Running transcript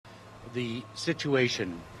The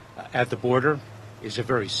situation at the border is a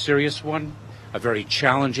very serious one, a very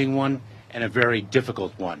challenging one, and a very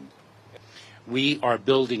difficult one. We are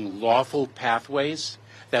building lawful pathways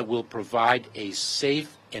that will provide a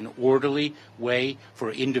safe and orderly way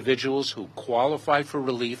for individuals who qualify for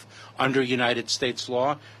relief under United States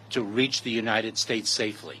law to reach the United States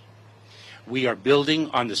safely. We are building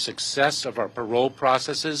on the success of our parole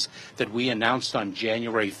processes that we announced on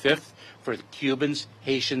January 5th for the Cubans,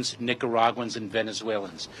 Haitians, Nicaraguans, and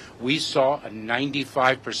Venezuelans. We saw a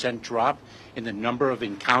 95% drop in the number of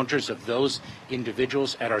encounters of those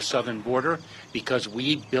individuals at our southern border because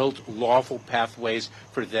we built lawful pathways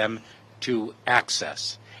for them to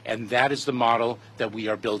access. And that is the model that we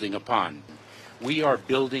are building upon. We are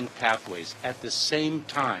building pathways at the same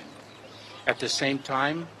time. At the same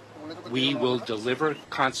time, we will deliver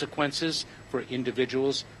consequences for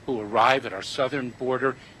individuals who arrive at our southern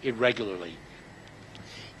border irregularly.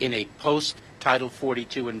 In a post-Title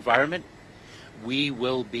 42 environment, we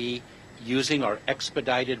will be using our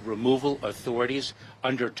expedited removal authorities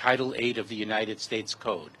under Title 8 of the United States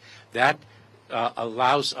Code. That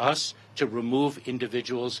allows us to remove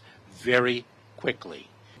individuals very quickly.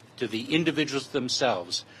 To the individuals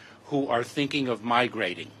themselves who are thinking of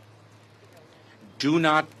migrating, do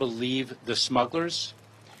not believe the smugglers.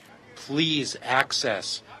 Please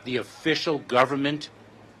access the official government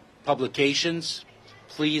publications.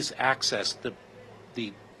 Please access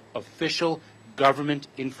the official government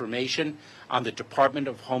information on the Department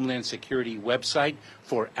of Homeland Security website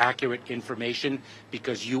for accurate information,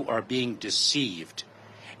 because you are being deceived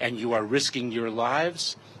and you are risking your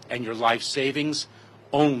lives and your life savings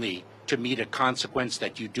only to meet a consequence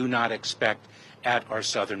that you do not expect at our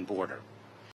southern border.